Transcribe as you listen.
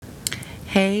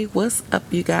Hey, what's up,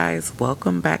 you guys?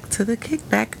 Welcome back to the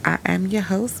Kickback. I am your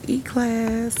host,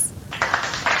 E-Class.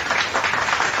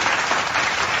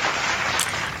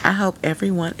 I hope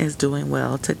everyone is doing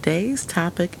well. Today's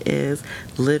topic is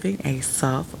living a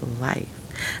soft life.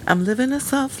 I'm living a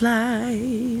soft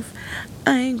life.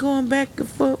 I ain't going back and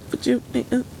forth with you.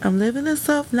 I'm living a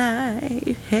soft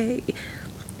life. Hey.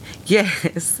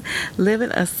 Yes,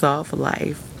 living a soft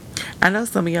life. I know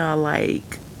some of y'all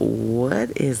like,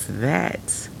 what is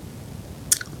that?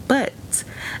 But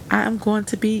I'm going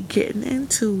to be getting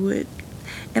into it.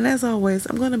 And as always,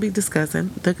 I'm going to be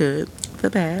discussing the good, the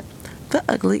bad, the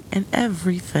ugly, and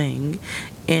everything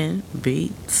in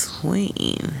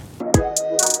between.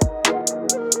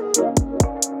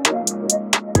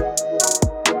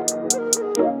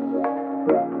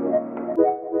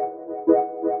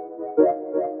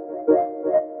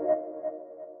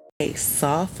 A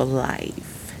soft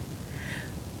life.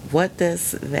 What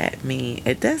does that mean?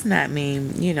 It does not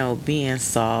mean, being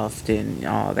soft and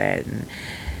all that and,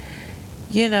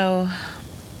 you know,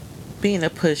 being a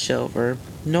pushover,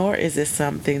 nor is it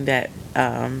something that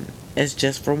is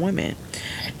just for women.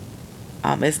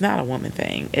 It's not a woman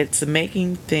thing. It's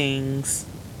making things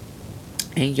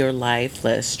in your life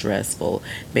less stressful,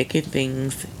 making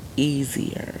things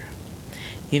easier,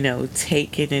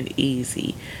 taking it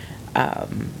easy,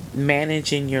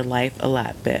 managing your life a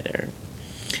lot better.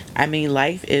 I mean,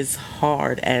 life is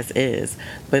hard as is,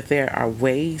 but there are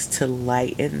ways to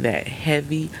lighten that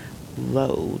heavy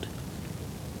load.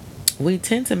 We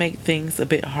tend to make things a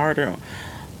bit harder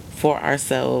for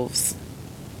ourselves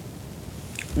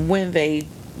when they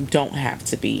don't have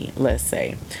to be, let's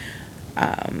say.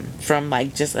 From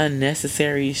like just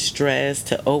unnecessary stress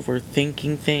to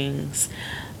overthinking things.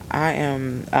 I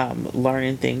am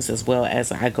learning things as well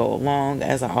as I go along,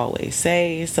 as I always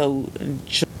say. So,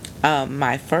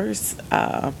 my first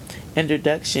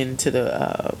introduction to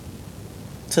the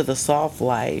soft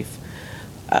life,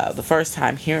 the first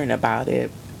time hearing about it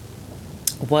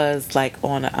was like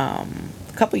on a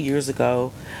couple years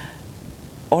ago,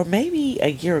 or maybe a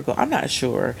year ago. I'm not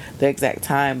sure the exact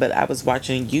time, but I was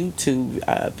watching a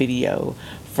YouTube video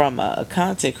from a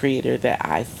content creator that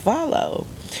I follow.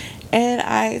 And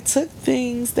I took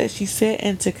things that she said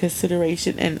into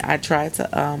consideration and I tried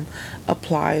to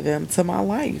apply them to my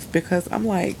life because I'm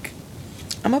like,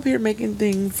 I'm up here making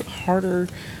things harder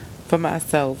for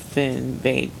myself than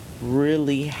they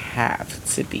really have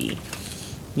to be,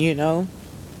 you know?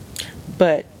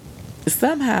 But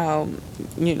somehow,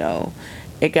 you know,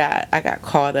 I got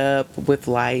caught up with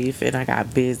life and I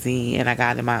got busy and I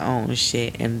got in my own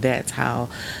shit and that's how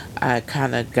I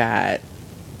kind of got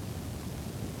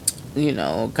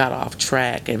off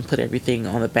track and put everything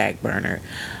on the back burner.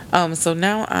 So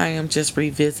now I am just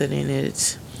revisiting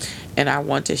it and I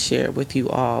want to share it with you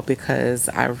all because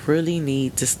I really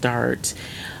need to start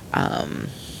um,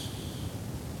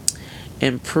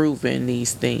 improving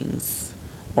these things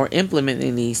or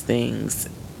implementing these things,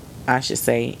 I should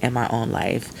say, in my own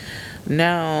life.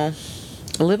 Now,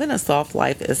 living a soft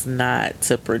life is not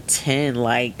to pretend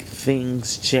like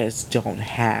things just don't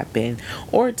happen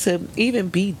or to even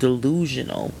be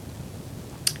delusional.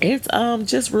 It's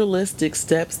just realistic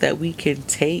steps that we can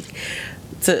take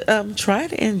to try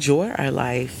to enjoy our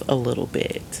life a little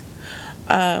bit.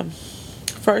 Um,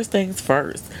 First things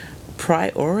first,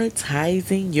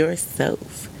 prioritizing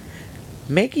yourself,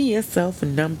 making yourself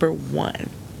number one.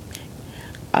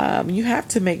 You have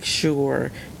to make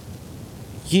sure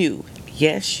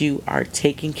yes, you are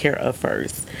taken care of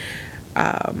first.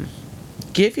 Um,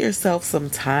 Give yourself some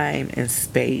time and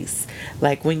space.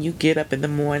 Like when you get up in the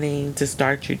morning to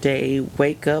start your day,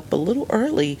 wake up a little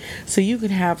early so you can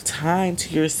have time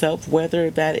to yourself, whether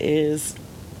that is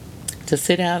to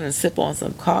sit down and sip on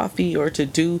some coffee or to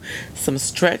do some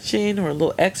stretching or a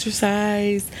little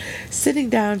exercise, sitting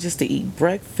down just to eat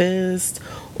breakfast,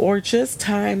 or just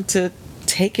time to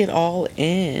take it all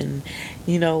in,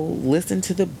 listen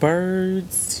to the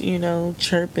birds,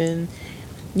 chirping,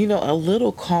 a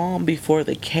little calm before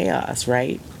the chaos,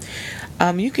 right?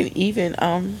 You can even,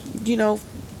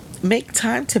 make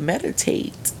time to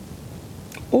meditate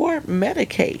or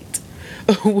medicate,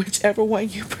 whichever one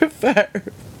you prefer.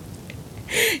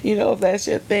 If that's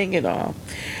your thing and all.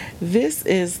 This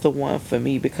is the one for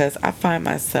me because I find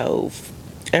myself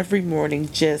every morning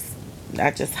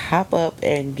I just hop up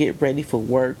and get ready for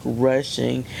work,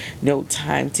 rushing, no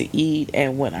time to eat.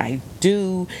 And when I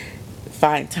do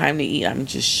find time to eat, I'm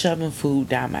just shoving food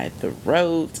down my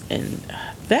throat. And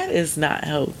that is not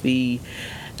healthy.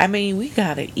 I mean, we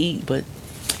gotta eat, but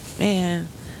man,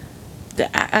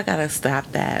 I gotta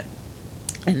stop that.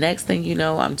 And next thing you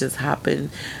know, I'm just hopping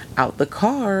out the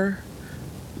car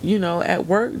at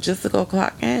work just to go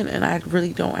clock in, and I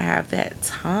really don't have that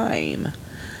time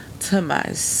to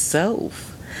myself.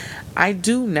 I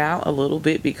do now a little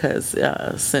bit because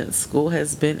since school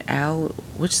has been out,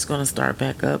 which is going to start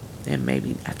back up, and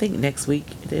maybe I think next week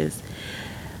it is.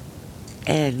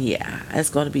 And yeah, it's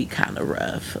going to be kind of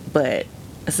rough. But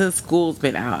since school's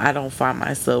been out, I don't find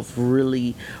myself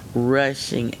really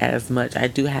rushing as much. I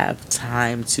do have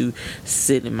time to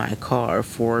sit in my car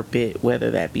for a bit, whether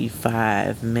that be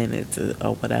 5 minutes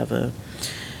or whatever.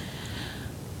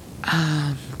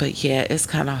 But yeah, it's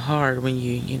kind of hard when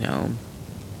you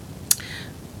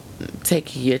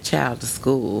taking your child to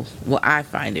school. Well, I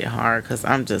find it hard because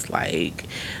I'm just like,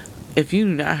 if you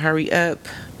do not hurry up,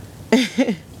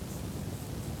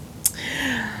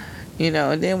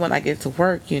 and then when I get to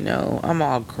work, I'm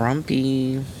all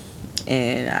grumpy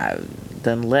and I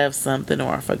done left something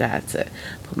or I forgot to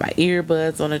put my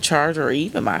earbuds on the charger or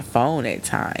even my phone at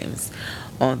times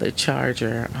on the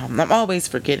charger. I'm always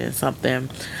forgetting something,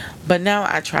 but now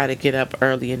I try to get up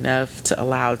early enough to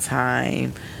allow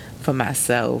time for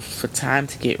myself, for time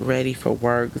to get ready for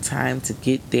work, time to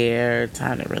get there,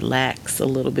 time to relax a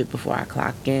little bit before I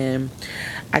clock in.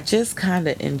 I just kind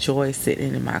of enjoy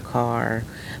sitting in my car,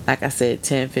 like I said,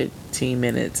 10, 15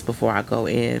 minutes before I go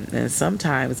in, and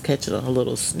sometimes catching a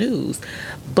little snooze.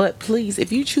 But please,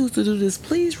 if you choose to do this,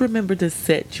 please remember to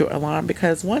set your alarm,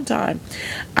 because one time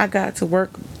I got to work,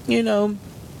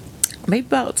 maybe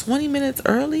about 20 minutes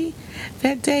early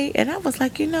that day, and I was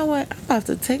like, you know what, I'm about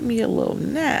to take me a little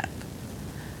nap,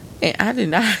 and I did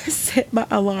not set my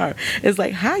alarm. It's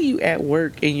like, how you at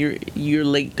work and you're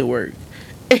late to work?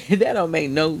 That don't make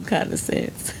no kind of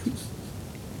sense.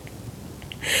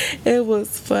 It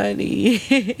was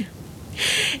funny.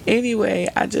 Anyway,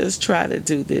 I just try to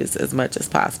do this as much as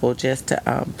possible just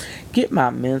to get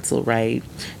my mental right,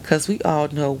 because we all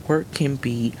know work can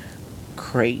be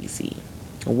crazy.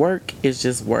 Work is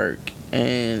just work,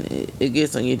 and it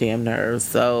gets on your damn nerves.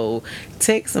 So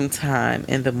take some time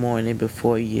in the morning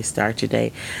before you start your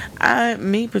day.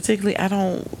 Me particularly, I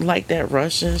don't like that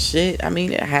rushing shit. I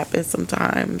mean, it happens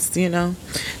sometimes,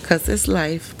 because it's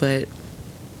life, but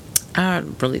I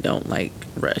really don't like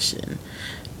rushing,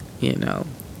 you know.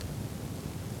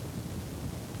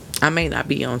 I may not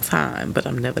be on time, but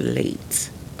I'm never late.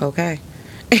 Okay?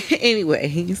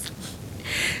 Anyways,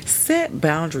 set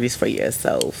boundaries for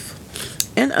yourself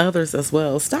and others as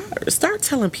well. Start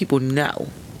telling people no.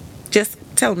 Just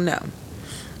tell them no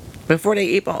before they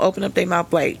even open up their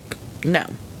mouth. Like, no.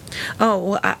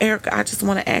 Oh, well, Erica, I just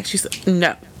want to ask you.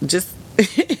 No, just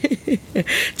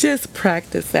just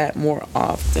practice that more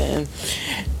often.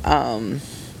 Um,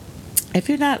 if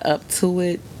you're not up to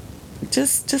it,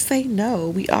 just say no.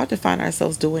 We often find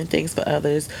ourselves doing things for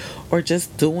others or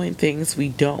just doing things we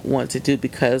don't want to do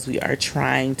because we are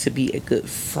trying to be a good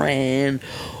friend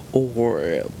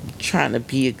or trying to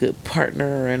be a good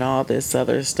partner and all this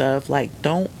other stuff. Like,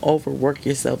 don't overwork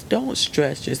yourself, don't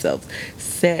stress yourself.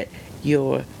 Set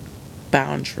your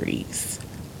boundaries.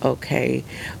 Okay,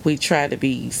 we try to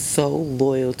be so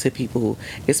loyal to people,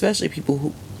 especially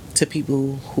people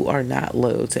who are not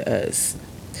loyal to us.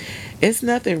 It's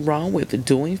nothing wrong with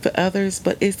doing for others,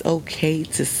 but it's okay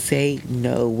to say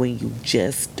no when you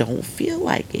just don't feel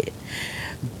like it.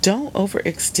 Don't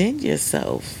overextend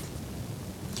yourself.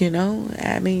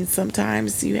 I mean,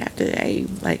 sometimes you have to,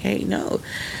 hey, no.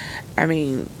 I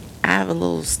mean, I have a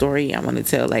little story I want to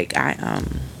tell. Like, I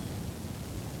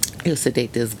used to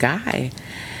date this guy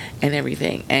and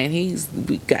everything, and he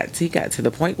got to the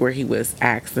point where he was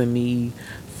asking me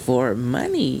for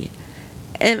money.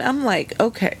 And I'm like,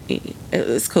 okay,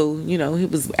 it's cool. He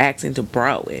was asking to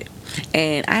borrow it.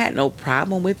 And I had no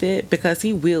problem with it because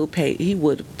he would pay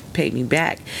me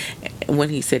back when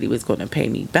he said he was going to pay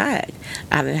me back.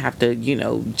 I didn't have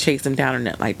to, chase him down or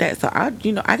nothing like that. So I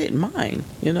didn't mind,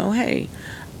 hey,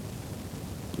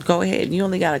 go ahead. You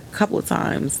only got a couple of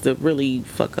times to really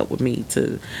fuck up with me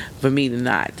for me to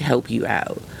not help you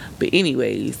out. But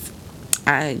anyways,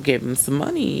 I gave him some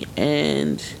money,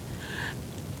 and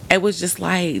it was just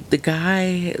like the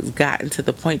guy has gotten to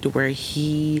the point to where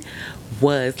he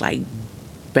was like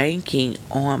banking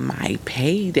on my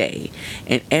payday.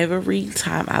 And every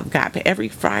time I've got paid, every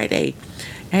Friday,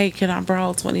 hey, can I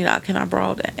borrow $20? Can I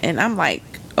borrow that? And I'm like,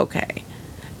 okay,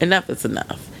 enough is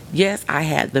enough. Yes, I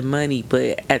had the money,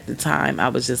 but at the time I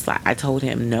was just like, I told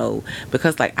him no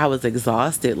because like I was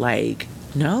exhausted. Like,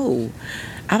 no,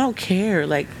 I don't care.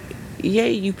 Like, yeah,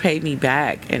 you paid me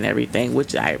back and everything,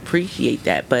 which I appreciate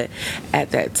that. But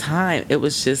at that time, it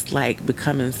was just like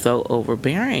becoming so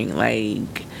overbearing.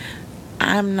 Like,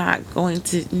 I'm not going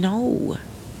to, no,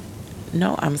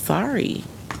 I'm sorry.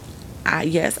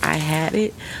 Yes, I had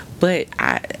it, but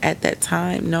at that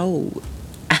time, no.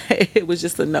 It was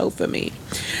just a no for me.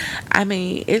 I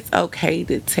mean, it's okay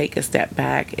to take a step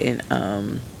back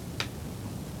and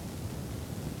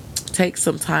take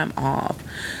some time off.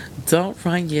 Don't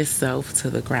run yourself to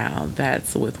the ground.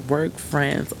 That's with work,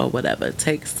 friends, or whatever.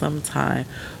 Take some time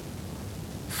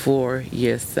for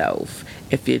yourself.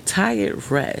 If you're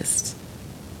tired, rest.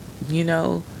 You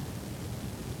know,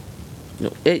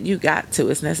 you got to.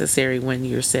 It's necessary when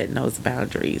you're setting those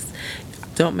boundaries.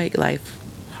 Don't make life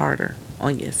harder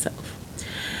on yourself.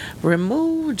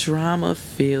 Remove drama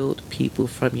filled people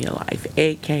from your life,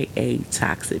 aka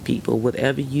toxic people,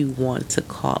 whatever you want to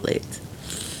call it.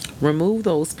 Remove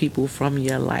those people from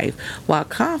your life. While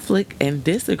conflict and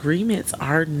disagreements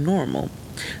are normal,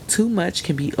 too much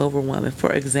can be overwhelming.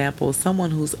 For example, someone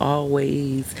who's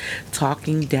always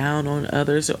talking down on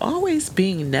others or always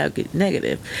being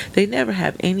negative. They never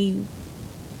have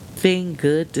anything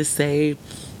good to say.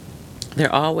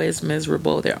 They're always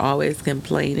miserable. They're always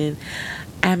complaining.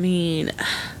 I mean,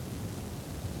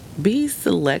 be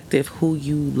selective who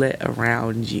you let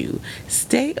around you.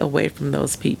 Stay away from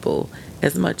those people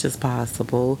as much as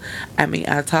possible. I mean,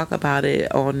 I talk about it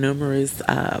on numerous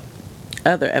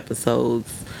other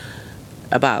episodes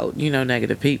about,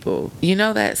 negative people. You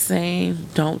know that saying,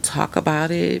 don't talk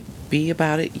about it, be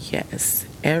about it? Yes.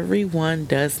 Everyone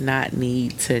does not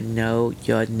need to know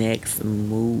your next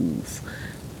move.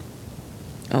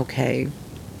 Okay?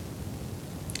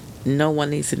 No one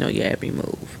needs to know your every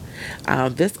move.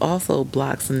 This also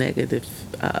blocks negative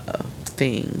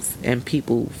things and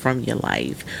people from your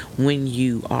life when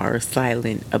you are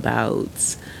silent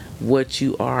about what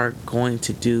you are going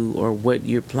to do or what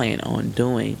you're planning on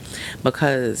doing.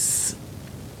 Because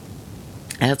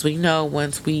as we know,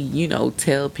 once we,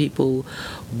 tell people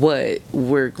what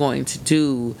we're going to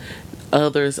do,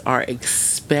 others are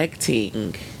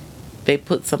expecting. They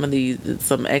put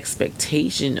some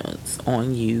expectations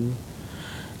on you,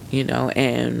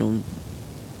 and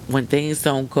when things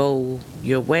don't go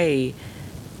your way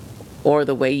or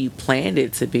the way you planned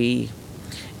it to be,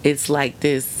 it's like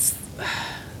this,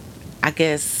 I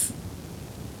guess,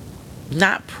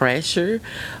 not pressure,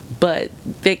 but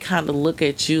they kind of look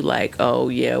at you like, oh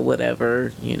yeah,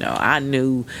 whatever, I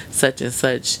knew such and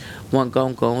such wasn't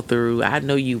gonna go through. I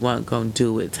know you weren't gonna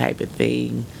do it, type of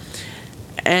thing.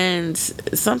 And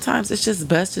sometimes it's just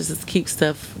best to just keep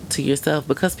stuff to yourself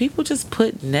because people just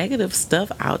put negative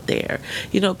stuff out there.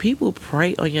 People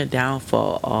prey on your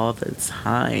downfall all the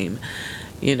time,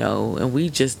 and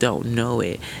we just don't know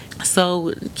it.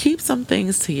 So keep some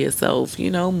things to yourself,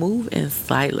 move in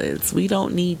silence. We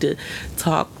don't need to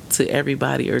talk to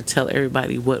everybody or tell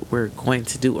everybody what we're going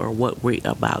to do or what we're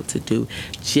about to do.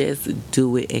 Just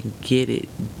do it and get it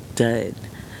done.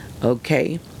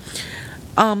 Okay?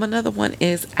 Another one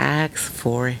is ask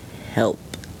for help.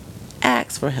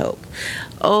 Ask for help.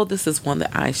 Oh, this is one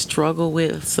that I struggle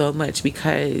with so much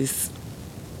because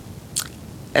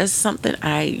it's something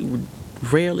I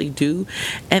rarely do.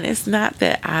 And it's not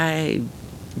that I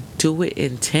do it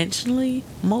intentionally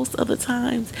most of the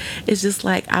times. It's just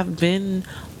like I've been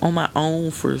on my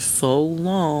own for so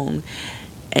long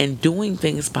and doing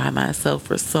things by myself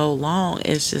for so long.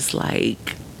 It's just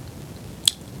like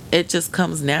it just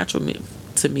comes natural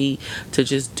to me to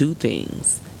just do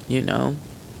things.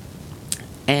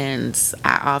 And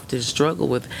I often struggle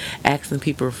with asking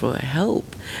people for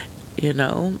help.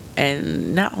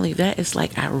 And not only that, it's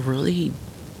like I really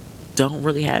don't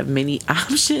really have many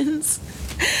options,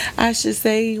 I should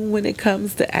say, when it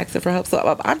comes to asking for help.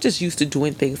 So I'm just used to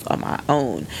doing things on my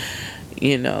own.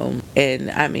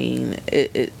 And I mean,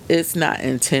 it's not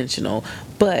intentional,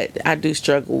 but I do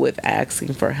struggle with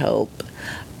asking for help.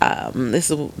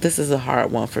 This is a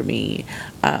hard one for me.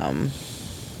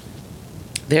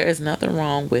 There is nothing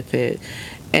wrong with it,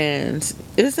 and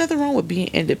there's nothing wrong with being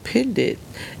independent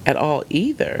at all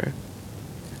either.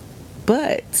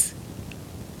 But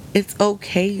it's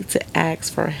okay to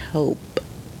ask for help.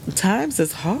 Times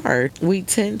is hard. We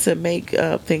tend to make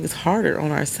things harder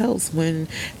on ourselves when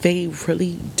they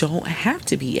really don't have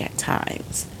to be at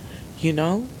times. You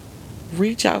know?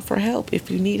 Reach out for help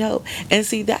if you need help. And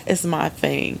see, that is my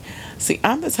thing. See,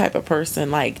 I'm the type of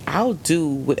person, like, I'll do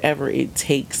whatever it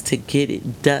takes to get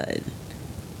it done.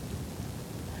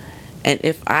 And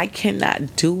if I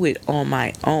cannot do it on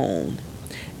my own,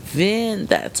 then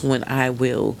that's when I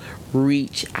will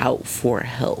reach out for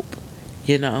help,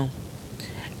 you know?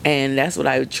 And that's what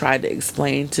I try to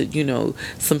explain to,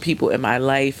 some people in my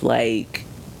life. Like,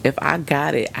 if I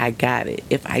got it, I got it.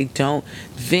 If I don't,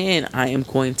 then I am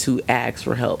going to ask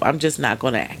for help. I'm just not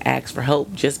going to ask for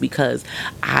help just because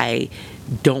I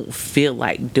don't feel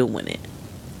like doing it.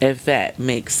 If that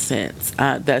makes sense.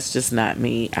 That's just not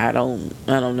me. I don't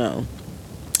know.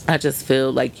 I just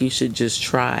feel like you should just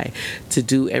try to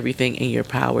do everything in your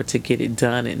power to get it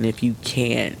done, and if you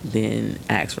can't, then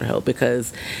ask for help,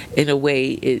 because in a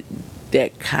way it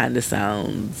that kind of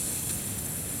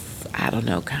sounds, I don't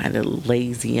know, kind of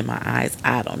lazy in my eyes.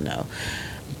 I don't know.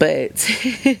 But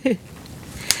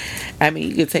I mean,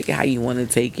 you can take it how you want to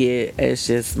take it. It's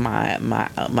just my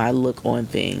look on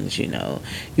things. You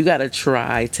got to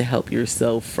try to help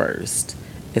yourself first.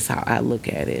 Is how I look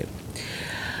at it.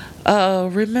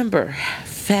 Remember,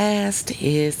 fast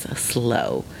is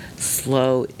slow.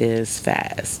 Slow is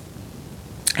fast.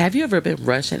 Have you ever been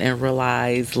rushing and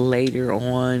realized later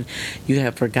on you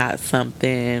have forgot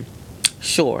something?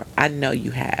 Sure, I know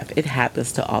you have. It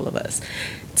happens to all of us.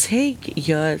 Take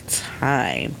your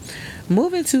time.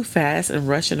 Moving too fast and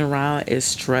rushing around is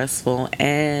stressful,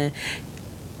 and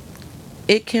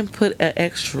it can put an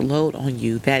extra load on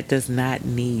you that does not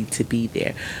need to be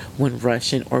there when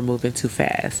rushing or moving too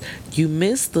fast. You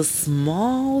miss the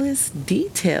smallest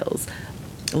details.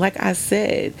 Like I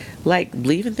said, like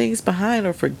leaving things behind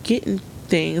or forgetting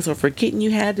things or forgetting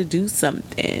you had to do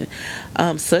something,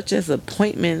 such as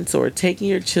appointments or taking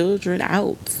your children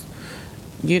out,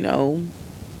 you know,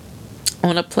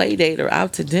 on a play date or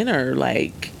out to dinner,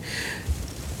 like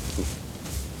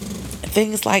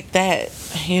things like that.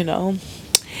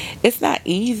 It's not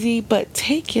easy, but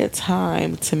take your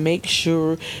time to make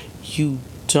sure you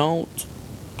don't,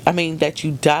 that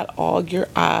you dot all your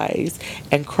I's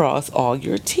and cross all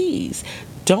your T's.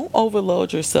 Don't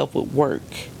overload yourself with work.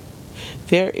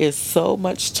 There is so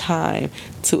much time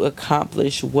to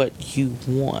accomplish what you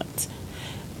want.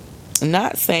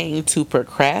 Not saying to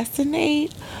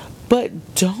procrastinate,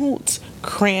 but don't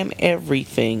cram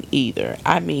everything either.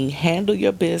 Handle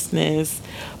your business,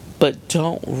 but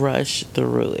don't rush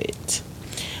through it.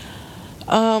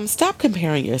 Stop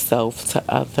comparing yourself to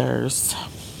others.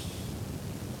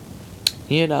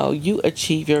 You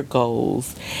achieve your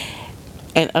goals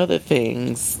and other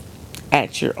things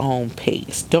at your own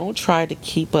pace. Don't try to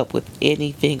keep up with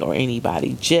anything or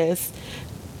anybody. Just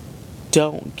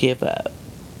don't give up.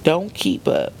 Don't keep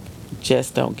up.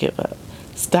 Just don't give up.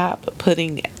 Stop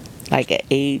putting like an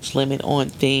age limit on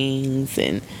things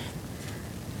and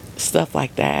stuff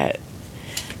like that.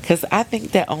 Because I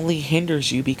think that only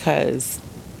hinders you, because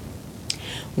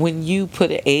when you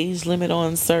put an age limit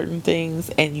on certain things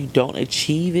and you don't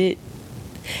achieve it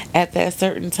at that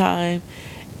certain time,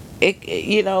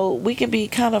 we can be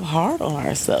kind of hard on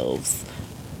ourselves.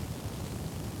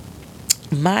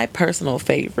 My personal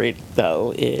favorite,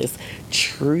 though, is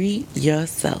treat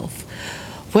yourself.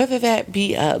 Whether that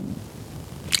be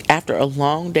after a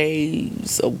long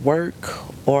day's of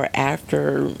work or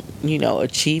after,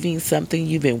 achieving something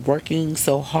you've been working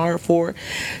so hard for,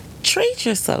 treat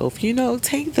yourself.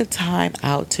 Take the time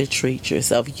out to treat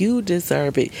yourself. You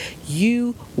deserve it.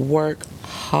 You work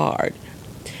hard.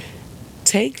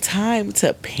 Take time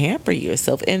to pamper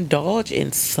yourself. Indulge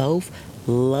in self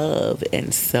love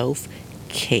and self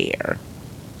care.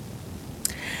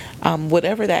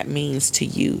 Whatever that means to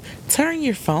you. Turn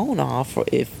your phone off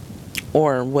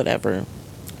or whatever.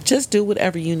 Just do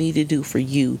whatever you need to do for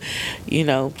you.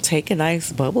 Take a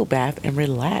nice bubble bath and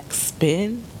relax.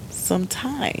 Spend some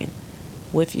time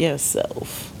with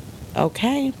yourself.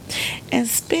 Okay? And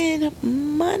spend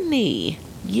money.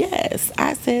 Yes,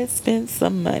 I said spend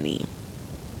some money.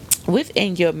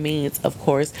 Within your means, of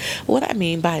course. What I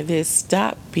mean by this,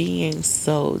 stop being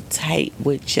so tight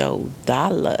with your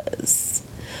dollars.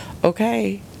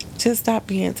 Okay? Just stop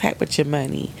being tight with your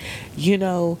money. You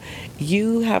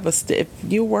have if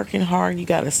you're working hard and you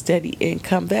got a steady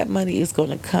income, that money is going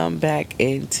to come back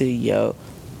into your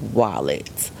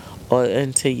wallet or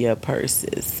into your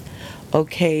purses.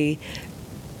 Okay?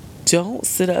 Don't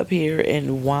sit up here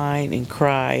and whine and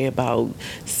cry about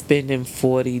spending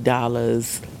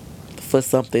 $40 for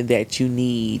something that you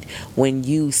need when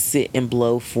you sit and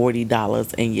blow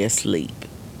 $40 in your sleep.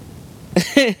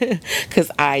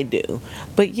 Because I do.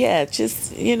 But yeah,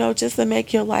 just to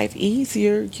make your life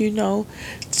easier, just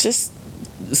just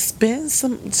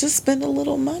spend a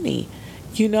little money.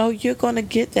 You're going to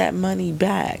get that money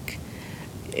back.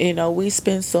 We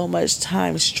spend so much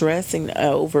time stressing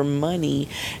over money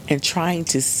and trying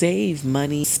to save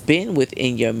money. Spend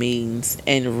within your means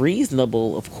and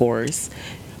reasonable, of course.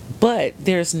 But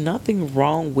there's nothing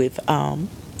wrong with,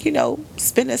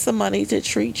 spending some money to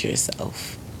treat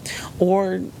yourself,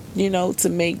 or to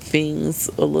make things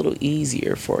a little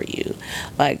easier for you.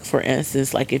 Like, for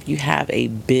instance, like if you have a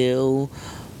bill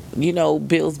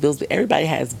bills. Everybody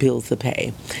has bills to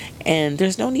pay. And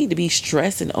there's no need to be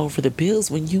stressing over the bills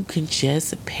when you can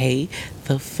just pay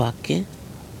the fucking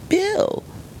bill.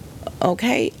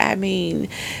 Okay? I mean,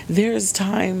 there's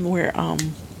time where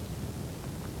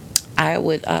I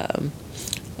would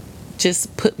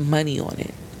just put money on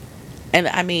it. And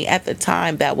I mean, at the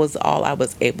time, that was all I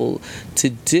was able to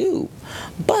do.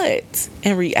 But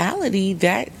in reality,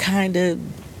 that kind of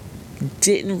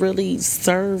didn't really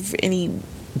serve any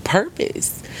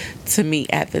purpose to me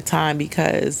at the time,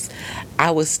 because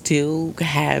I was still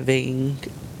having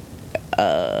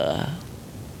a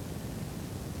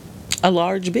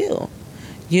large bill.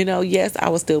 Yes, I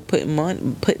was still putting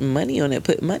money on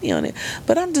it,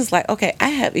 but I'm just like, okay, I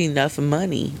have enough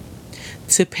money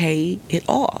to pay it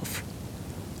off,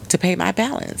 to pay my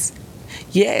balance.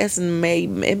 Yes, it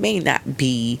may not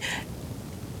be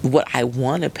what I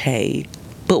want to pay,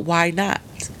 but why not?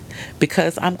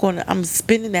 Because I'm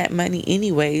spending that money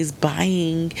anyways,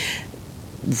 buying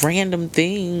random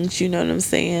things, you know what I'm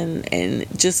saying, and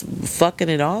just fucking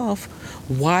it off.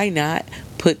 Why not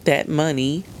put that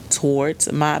money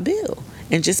towards my bill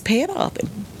and just pay it off?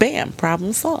 Bam,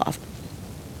 problem solved.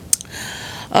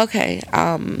 Okay,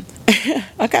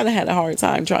 I kind of had a hard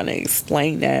time trying to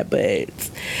explain that, but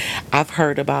I've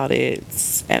heard about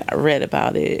it and I read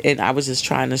about it, and I was just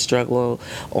trying to struggle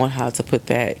on how to put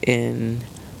that in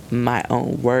my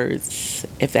own words,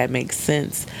 if that makes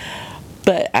sense.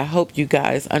 But I hope you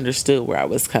guys understood where I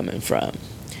was coming from.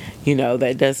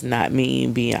 That does not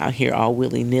mean being out here all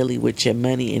willy nilly with your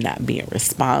money and not being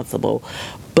responsible.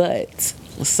 But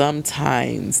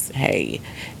sometimes, hey,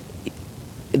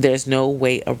 there's no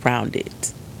way around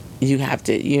it. You have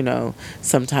to,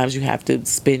 sometimes you have to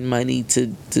spend money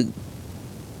to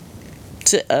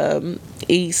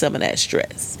ease some of that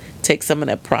stress, take some of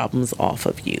the problems off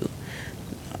of you.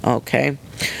 Okay.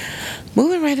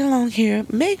 Moving right along here,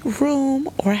 make room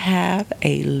or have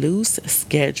a loose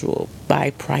schedule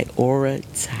by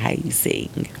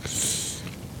prioritizing.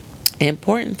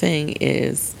 Important thing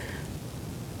is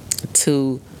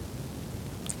to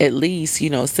at least,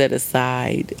 set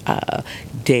aside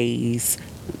days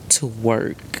to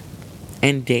work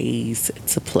and days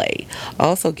to play.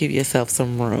 Also give yourself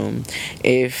some room.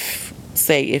 If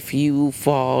you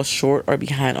fall short or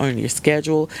behind on your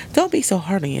schedule, don't be so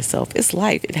hard on yourself. It's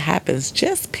life. It happens.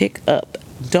 Just pick up.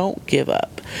 Don't give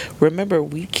up. Remember,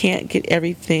 we can't get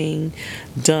everything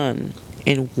done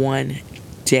in one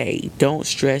day. Don't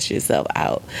stress yourself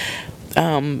out.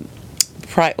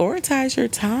 Prioritize your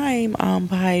time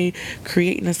by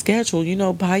creating a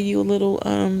schedule. Buy you a little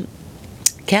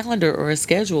calendar or a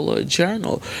schedule or a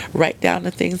journal. Write down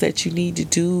the things that you need to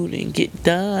do and get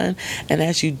done, and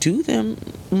as you do them,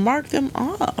 mark them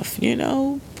off.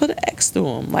 Put an X through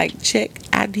them, like check,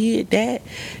 I did that.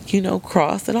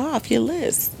 Cross it off your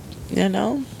list.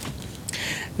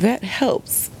 That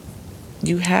helps.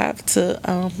 You have to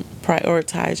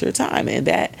prioritize your time, and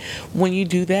that when you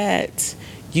do that,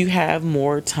 you have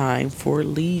more time for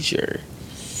leisure.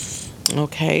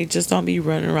 Okay, just don't be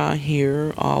running around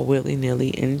here all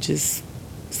willy-nilly and just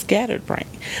scattered brain,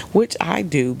 which I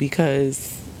do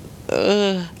because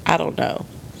I don't know.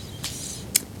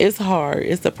 It's hard.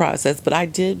 It's the process, but I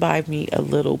did buy me a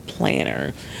little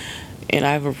planner, and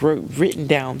I've written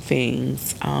down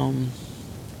things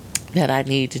that I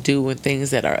need to do and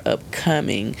things that are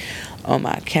upcoming on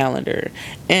my calendar,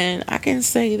 and I can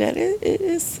say that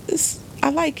it's I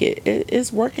like it.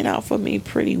 It's working out for me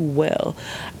pretty well.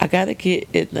 I got to get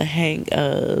in the hang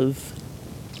of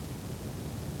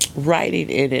writing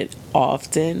in it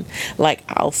often. Like,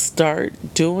 I'll start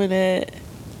doing it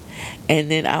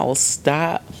and then I'll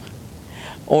stop,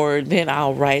 or then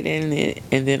I'll write in it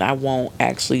and then I won't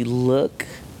actually look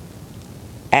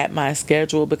at my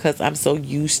schedule because I'm so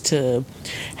used to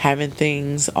having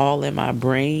things all in my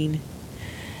brain.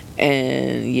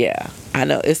 And yeah, I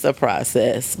know it's a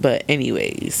process, but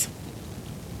anyways,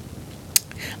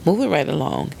 moving right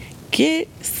along. Get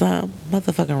some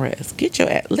motherfucking rest.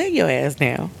 Lay your ass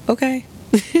down, okay?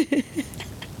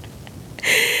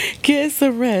 Get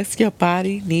some rest. Your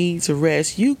body needs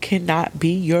rest. You cannot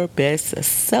be your best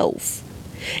self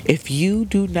if you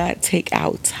do not take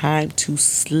out time to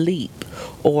sleep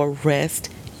or rest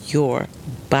your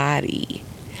body.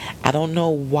 I don't know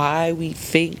why we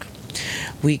think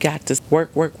we got to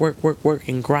work,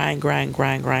 and grind.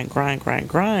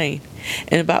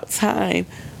 And about time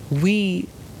we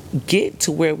get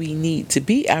to where we need to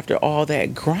be after all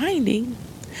that grinding,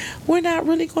 we're not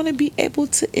really going to be able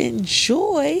to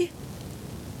enjoy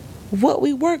what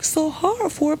we work so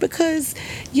hard for because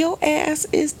your ass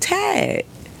is tired.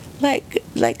 Like,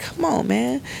 come on,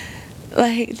 man.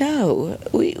 Like, no,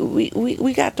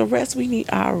 we got the rest. We need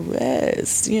our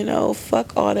rest.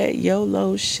 Fuck all that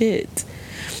YOLO shit.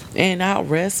 And I'll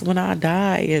rest when I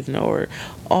die, or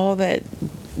all that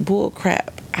bull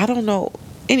crap. I don't know.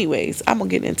 Anyways, I'm gonna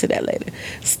get into that later.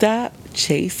 Stop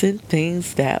chasing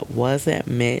things that wasn't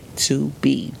meant to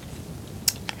be.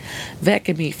 That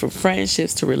can be from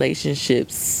friendships to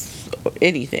relationships, or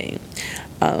anything.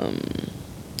 Um,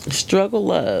 Struggle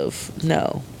love.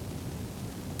 No.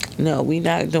 No, we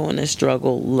not doing the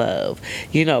struggle love.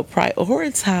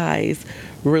 Prioritize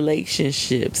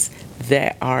relationships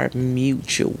that are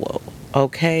mutual.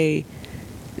 Okay?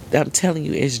 I'm telling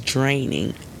you, it's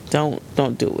draining.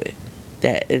 Don't do it.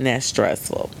 That's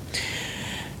stressful.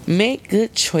 Make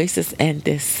good choices and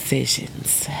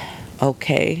decisions.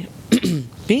 Okay?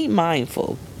 Be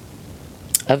mindful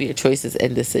of your choices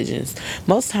and decisions.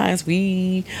 Most times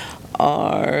we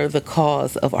are the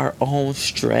cause of our own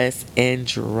stress and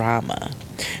drama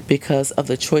because of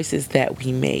the choices that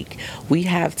we make. We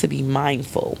have to be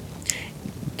mindful.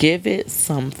 Give it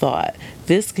some thought.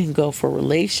 This can go for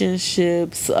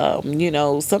relationships.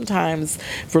 Sometimes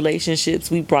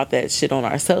relationships, we brought that shit on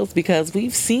ourselves because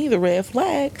we've seen the red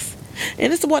flags.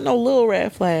 And this wasn't no little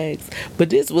red flags,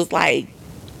 but this was like,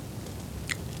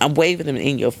 I'm waving them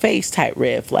in your face type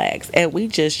red flags. And we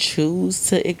just choose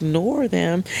to ignore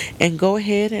them and go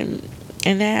ahead and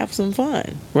have some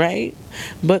fun, right?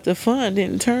 But the fun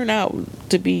didn't turn out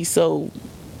to be so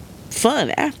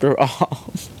fun after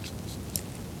all.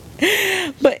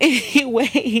 But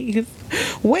anyways,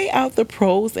 weigh out the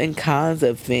pros and cons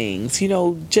of things.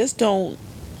 Just don't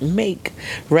make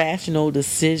rational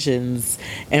decisions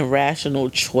and rational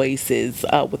choices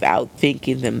without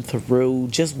thinking them through.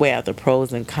 Just weigh out the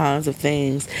pros and cons of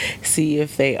things. See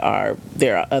if there are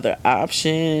other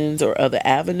options or other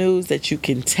avenues that you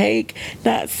can take.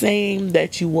 Not saying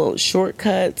that you want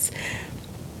shortcuts,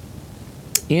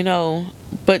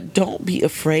 but don't be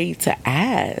afraid to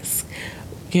ask,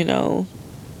 you know,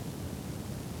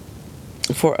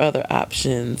 for other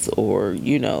options or,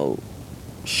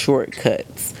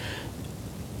 shortcuts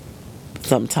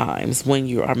sometimes when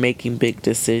you are making big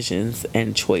decisions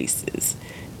and choices.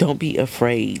 Don't be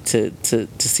afraid to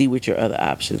see what your other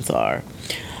options are.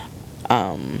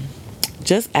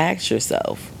 Just ask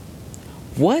yourself,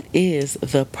 what is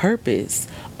the purpose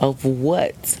of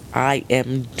what I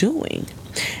am doing?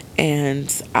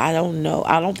 And I don't know,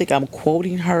 I don't think I'm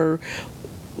quoting her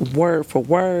word for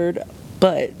word,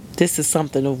 but this is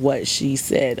something of what she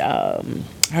said.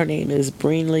 Her name is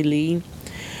Breenley Lee,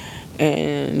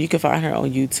 and you can find her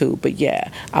on YouTube. But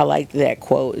yeah, I like that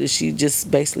quote. She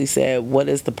just basically said, what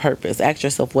is the purpose? Ask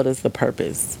yourself, what is the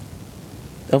purpose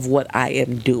of what I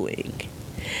am doing?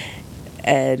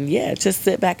 And yeah, just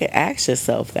sit back and ask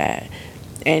yourself that.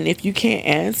 And if you can't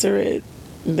answer it,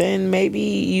 then maybe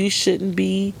you shouldn't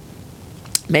be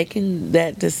making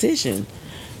that decision.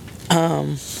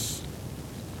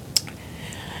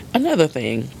 Another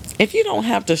thing, if you don't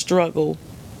have to struggle,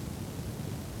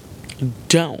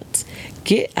 don't.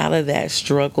 Get out of that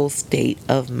struggle state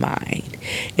of mind.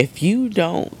 If you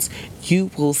don't,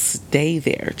 you will stay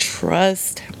there.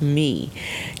 Trust me.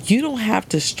 You don't have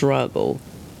to struggle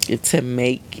to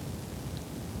make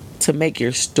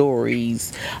your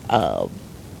stories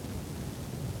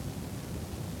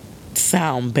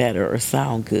sound better or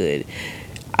sound good.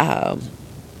 Um,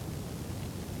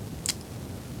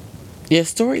 your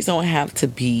stories don't have to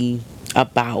be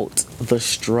about the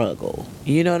struggle.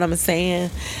 You know what I'm saying?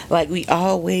 Like, we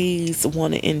always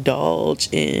want to not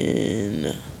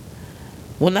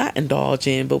indulge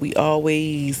in, but we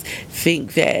always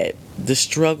think that the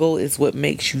struggle is what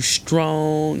makes you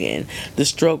strong, and the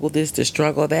struggle this, the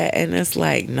struggle that. And it's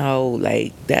like, no,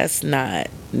 like, that's not,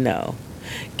 no.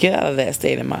 Get out of that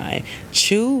state of mind.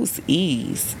 Choose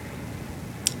ease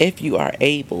if you are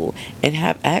able and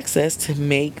have access to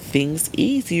make things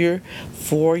easier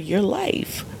for your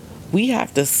life. We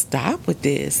have to stop with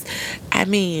this. I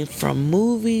mean, from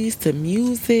movies to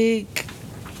music,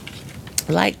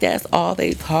 like, that's all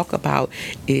they talk about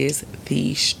is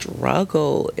the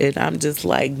struggle. And I'm just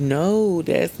like, no,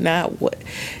 that's not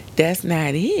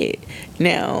it.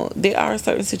 Now, there are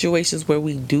certain situations where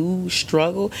we do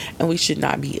struggle and we should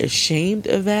not be ashamed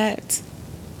of that.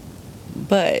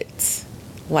 But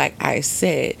like I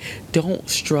said, don't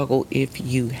struggle if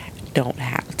you don't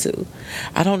have to.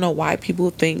 I don't know why people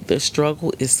think the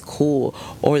struggle is cool,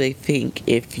 or they think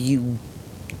if you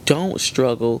don't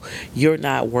struggle, you're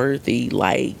not worthy.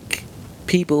 Like,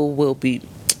 people will be,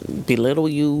 belittle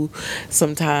you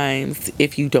sometimes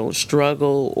if you don't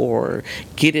struggle or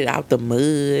get it out the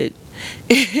mud.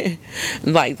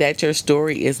 Like that your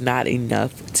story is not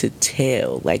enough to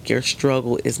tell, like your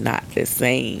struggle is not the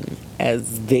same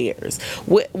as theirs,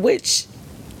 which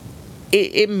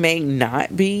it may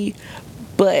not be,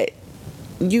 but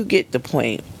you get the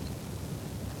point.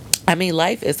 I mean,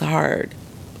 life is hard,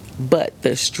 but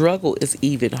the struggle is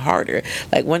even harder.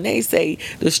 Like when they say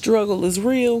the struggle is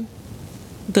real,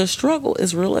 the struggle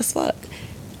is real as fuck.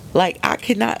 Like I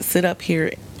cannot sit up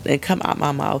here and come out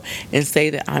my mouth and say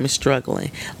that I'm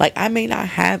struggling. Like I may not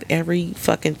have every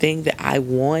fucking thing that I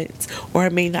want, or I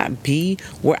may not be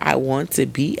where I want to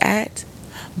be at,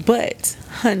 but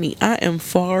honey, I am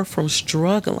far from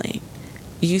struggling.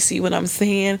 You see what I'm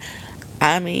saying?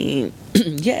 I mean,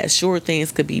 yeah, sure,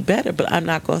 things could be better, but I'm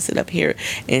not going to sit up here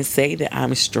and say that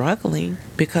I'm struggling,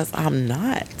 because I'm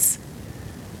not.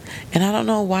 And I don't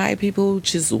know why people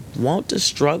just want to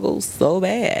struggle so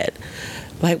bad.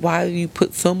 Like, why do you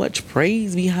put so much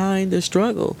praise behind the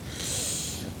struggle?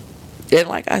 And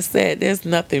like I said, there's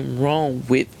nothing wrong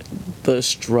with the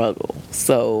struggle.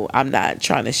 So I'm not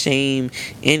trying to shame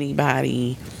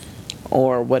anybody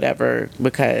or whatever,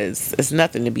 because it's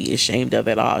nothing to be ashamed of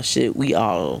at all. Shit, we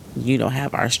all,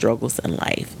 have our struggles in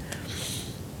life.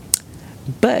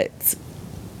 But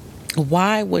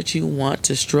why would you want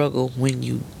to struggle when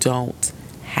you don't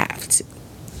have to?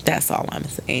 That's all I'm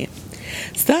saying.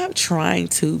 Stop trying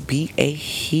to be a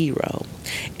hero.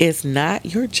 It's not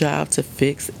your job to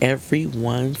fix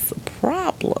everyone's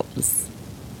problems.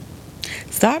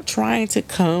 Stop trying to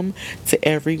come to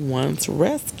everyone's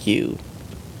rescue.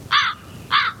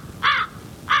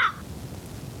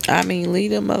 I mean,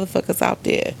 leave them motherfuckers out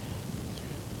there.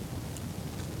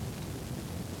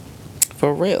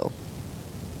 For real.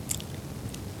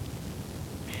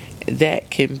 That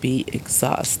can be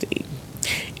exhausting.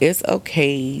 It's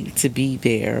okay to be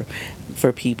there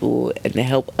for people and to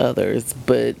help others,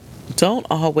 but don't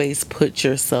always put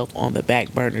yourself on the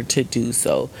back burner to do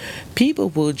so. People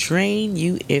will drain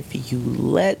you if you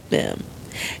let them.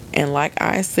 And like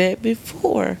I said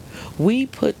before, we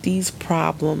put these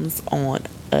problems on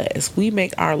us. We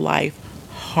make our life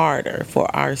harder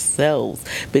for ourselves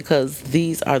because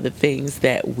these are the things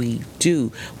that we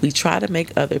do. We try to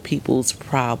make other people's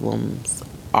problems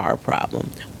our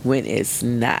problem when it's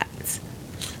not.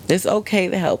 It's okay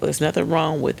to help. There's nothing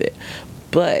wrong with it.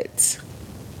 But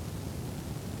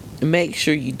make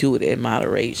sure you do it in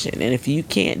moderation. And if you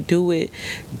can't do it,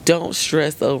 don't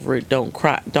stress over it. Don't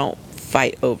cry. Don't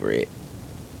fight over it.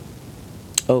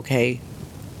 Okay?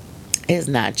 It's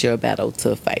not your battle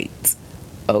to fight.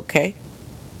 Okay?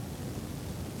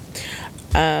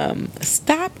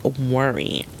 Stop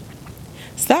worrying.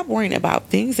 Stop worrying about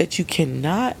things that you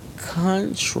cannot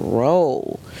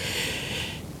control.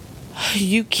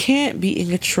 You can't be in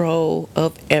control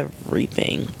of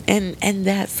everything, and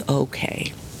that's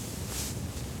okay.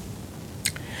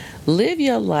 Live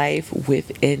your life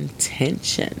with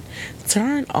intention.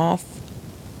 Turn off,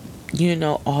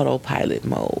 autopilot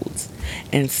modes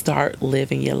and start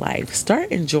living your life.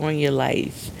 Start enjoying your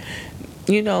life.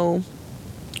 You know,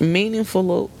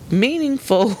 meaningful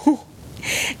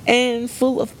and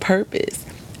full of purpose.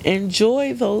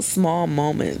 Enjoy those small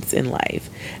moments in life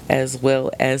as well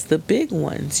as the big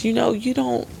ones. You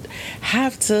don't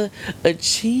have to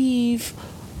achieve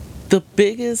the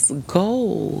biggest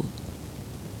goal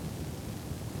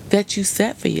that you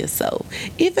set for yourself,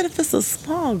 even if it's a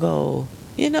small goal.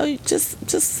 You just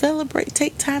celebrate.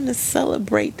 Take time to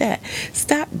celebrate that.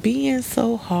 Stop being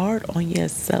so hard on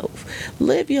yourself.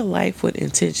 Live your life with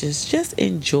intentions. Just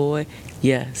enjoy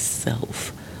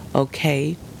yourself,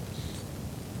 okay?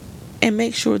 And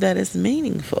make sure that it's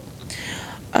meaningful.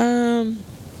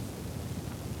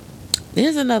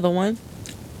 Here's another one.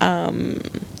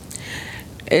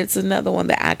 It's another one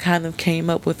that I kind of came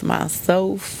up with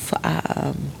myself.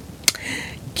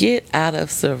 Get out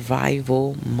of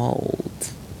survival mode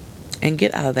and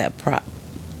get out of that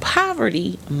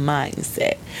poverty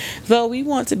mindset. Though we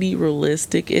want to be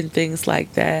realistic and things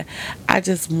like that, I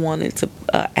just wanted to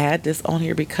add this on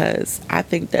here because I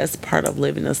think that's part of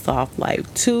living a soft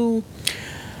life too.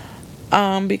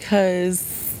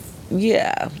 Because,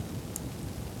 yeah,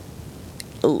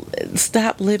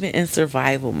 stop living in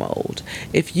survival mode.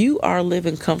 If you are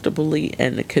living comfortably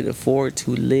and can afford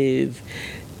to live,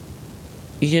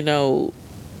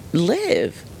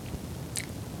 live.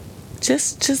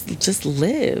 Just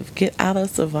live. Get out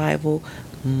of survival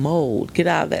mode. Get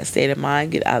out of that state of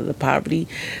mind. Get out of the poverty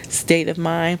state of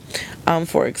mind.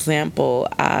 For example,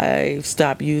 I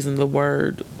stopped using the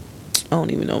word, I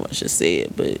don't even know if I should say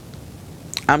it, but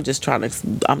I'm just trying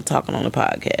to, I'm talking on the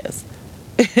podcast.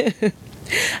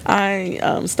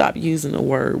 I stopped using the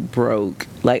word broke.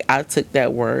 Like, I took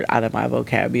that word out of my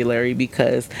vocabulary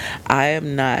because I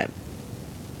am not,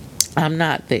 I'm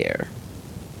not there.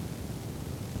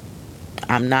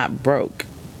 I'm not broke.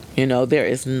 There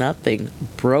is nothing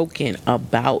broken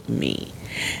about me.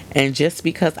 And just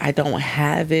because I don't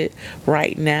have it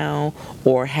right now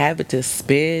or have it to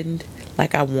spend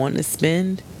like I want to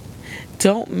spend,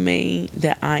 don't mean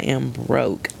that I am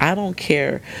broke. I don't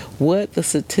care what the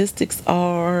statistics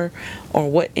are or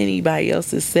what anybody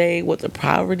else is saying, what the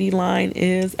poverty line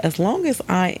is. As long as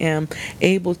I am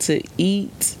able to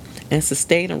eat and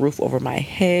sustain a roof over my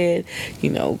head,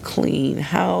 clean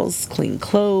house, clean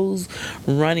clothes,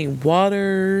 running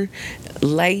water,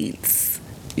 lights,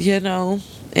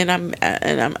 and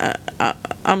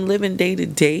I'm living day to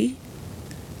day.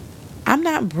 I'm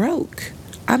not broke.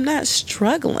 I'm not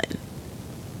struggling.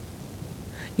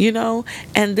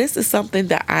 And this is something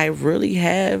that I really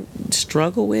have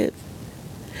struggled with,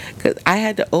 because I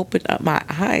had to open up my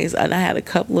eyes, and I had a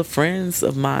couple of friends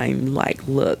of mine like,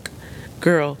 look,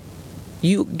 girl,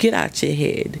 you get out your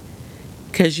head,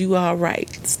 because you all right.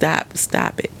 Stop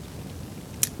it.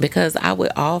 Because I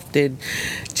would often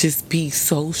just be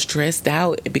so stressed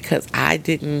out because I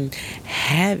didn't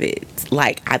have it.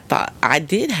 Like, I thought I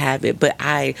did have it, but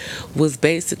I was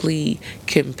basically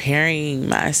comparing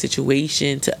my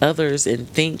situation to others and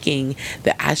thinking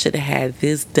that I should have had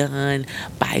this done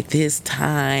by this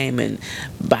time, and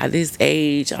by this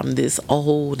age I'm this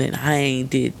old and I ain't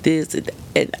did this,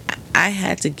 and I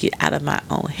had to get out of my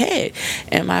own head.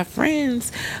 And my friends,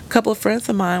 a couple of friends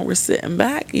of mine, were sitting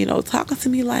back, talking to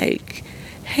me like,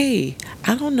 hey,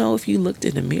 I don't know if you looked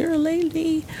in the mirror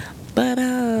lately, but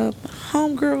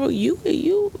homegirl,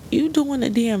 you doing the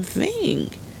damn thing.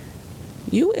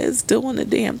 You is doing the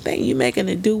damn thing. You making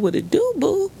it do what it do,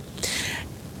 boo.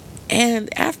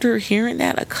 And after hearing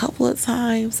that a couple of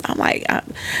times, I'm like,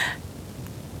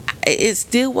 it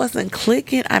still wasn't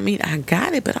clicking. I mean, I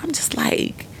got it, but I'm just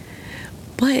like,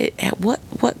 but at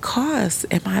what cost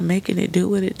am I making it do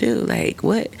what it do? Like,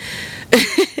 what?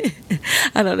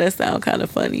 I know that sounds kind of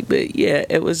funny, but yeah,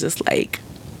 it was just like,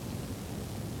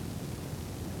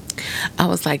 I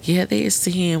was like, yeah, they're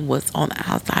seeing what's on the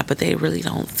outside, but they really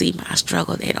don't see my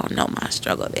struggle. They don't know my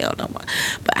struggle. They don't know my.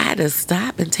 But I had to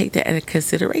stop and take that into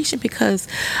consideration, because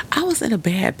I was in a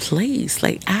bad place.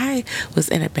 Like, I was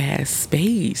in a bad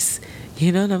space.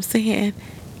 You know what I'm saying?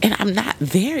 And I'm not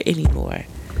there anymore.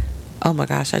 Oh my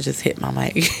gosh, I just hit my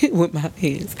mic with my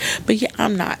hands. But yeah,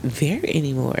 I'm not there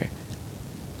anymore.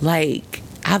 Like,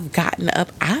 I've gotten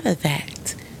up out of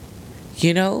that.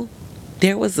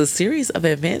 There was a series of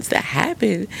events that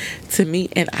happened to me,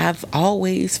 and I've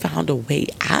always found a way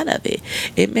out of it.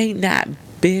 It may not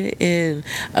been in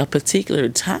a particular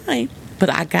time,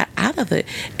 but I got out of it,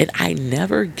 and I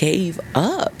never gave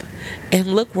up.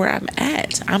 And look where I'm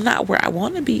at. I'm not where I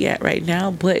want to be at right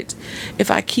now, but if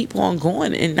I keep on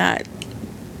going and not,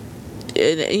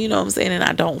 you know what I'm saying, and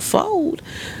I don't fold,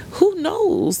 who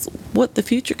knows what the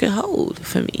future could hold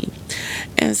for me.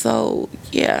 And so,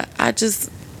 yeah,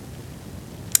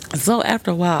 so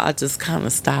after a while, I just kind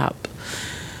of stopped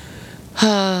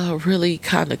really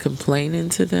kind of complaining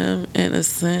to them, in a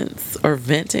sense, or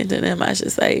venting to them, I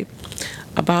should say,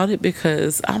 about it,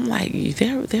 because I'm like,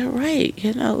 they're right.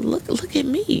 Look at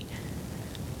me.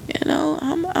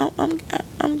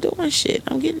 I'm doing shit.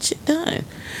 I'm getting shit done.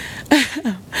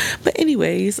 But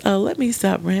anyways, let me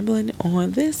stop rambling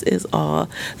on. This is all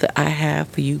that I have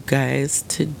for you guys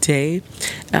today.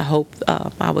 I hope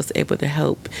I was able to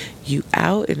help you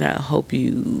out, and I hope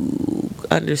you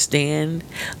understand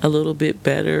a little bit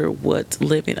better what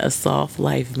living a soft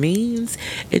life means.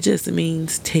 It just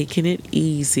means taking it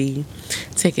easy,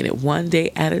 taking it one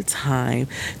day at a time,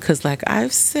 because like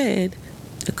I've said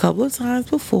a couple of times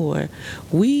before,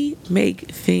 we make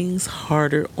things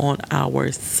harder on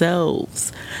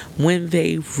ourselves when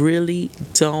they really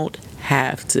don't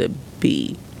have to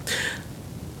be.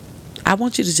 I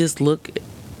want you to just look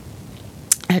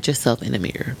at yourself in the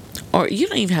mirror. Or you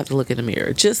don't even have to look in the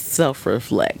mirror. Just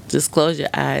self-reflect. Just close your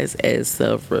eyes and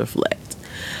self-reflect.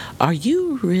 Are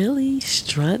you really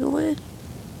struggling?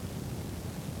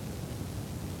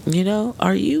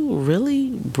 Are you really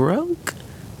broke?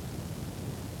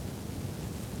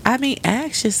 I mean,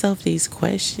 ask yourself these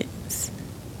questions.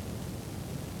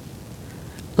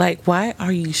 Like, why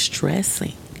are you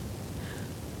stressing?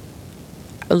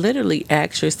 Literally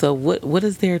ask yourself, what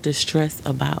is there to stress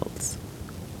about?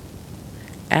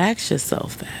 Ask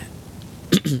yourself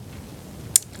that.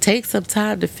 Take some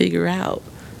time to figure out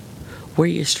where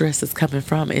your stress is coming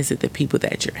from. Is it the people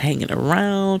that you're hanging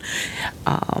around?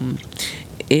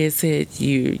 Is it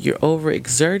you're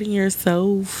overexerting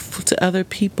yourself to other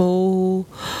people?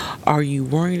 Are you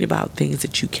worried about things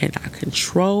that you cannot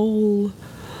control?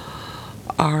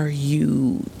 Are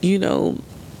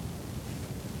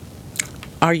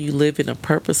are you living a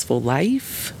purposeful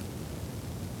life?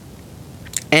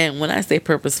 And when I say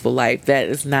purposeful life, that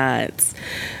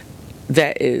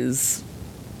is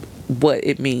what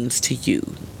it means to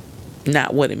you,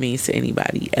 not what it means to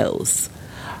anybody else.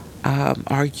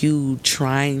 Are you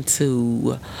trying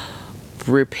to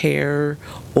repair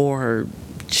or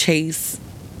chase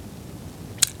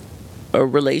a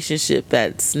relationship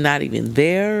that's not even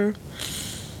there?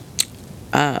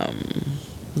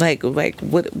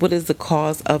 What is the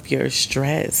cause of your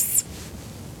stress?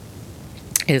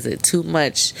 Is it too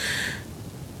much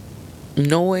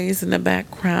noise in the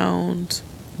background?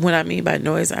 What I mean by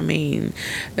noise, I mean,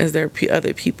 is there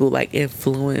other people like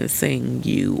influencing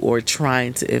you or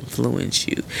trying to influence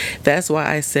you? That's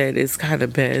why I said it's kind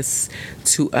of best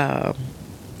to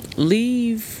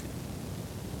leave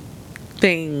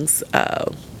things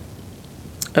up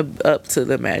to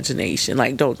the imagination.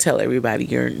 Like, don't tell everybody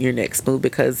your next move,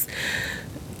 because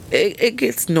it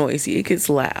gets noisy, it gets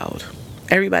loud.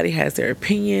 Everybody has their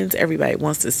opinions. Everybody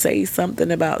wants to say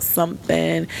something about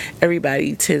something.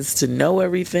 Everybody tends to know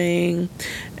everything.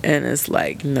 And it's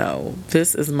like, no,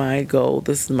 this is my goal.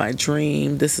 This is my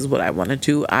dream. This is what I want to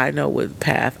do. I know what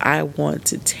path I want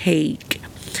to take.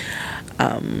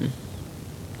 And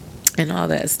all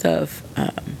that stuff.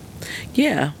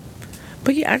 Yeah.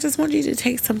 But yeah, I just want you to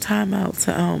take some time out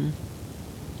to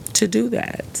do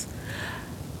that.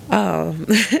 Um,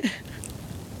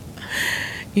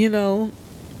 you know,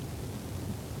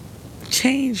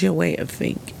 change your way of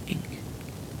thinking.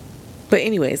 But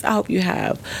anyways, I hope you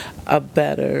have a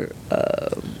better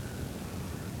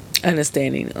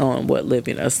understanding on what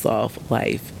living a soft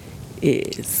life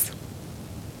is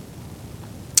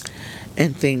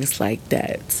and things like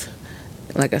that.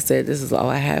 Like I said, this is all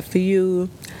I have for you.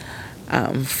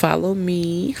 Follow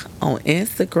me on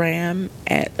Instagram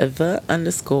at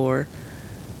the_kickback_pod.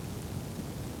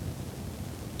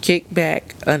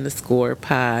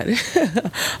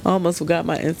 I almost forgot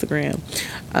my Instagram.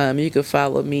 You can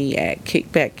follow me at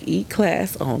Kickback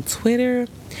E-Class on Twitter.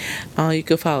 You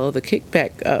can follow the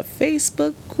Kickback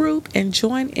Facebook group and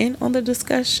join in on the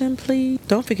discussion, please.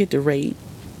 Don't forget to rate,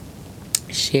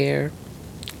 share,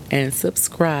 and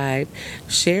subscribe.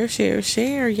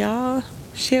 Share, y'all.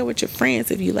 Share with your friends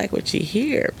if you like what you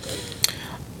hear.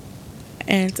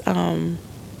 And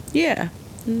yeah,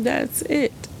 that's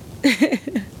it.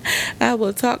 I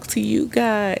will talk to you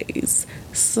guys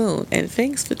soon, and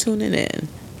thanks for tuning in.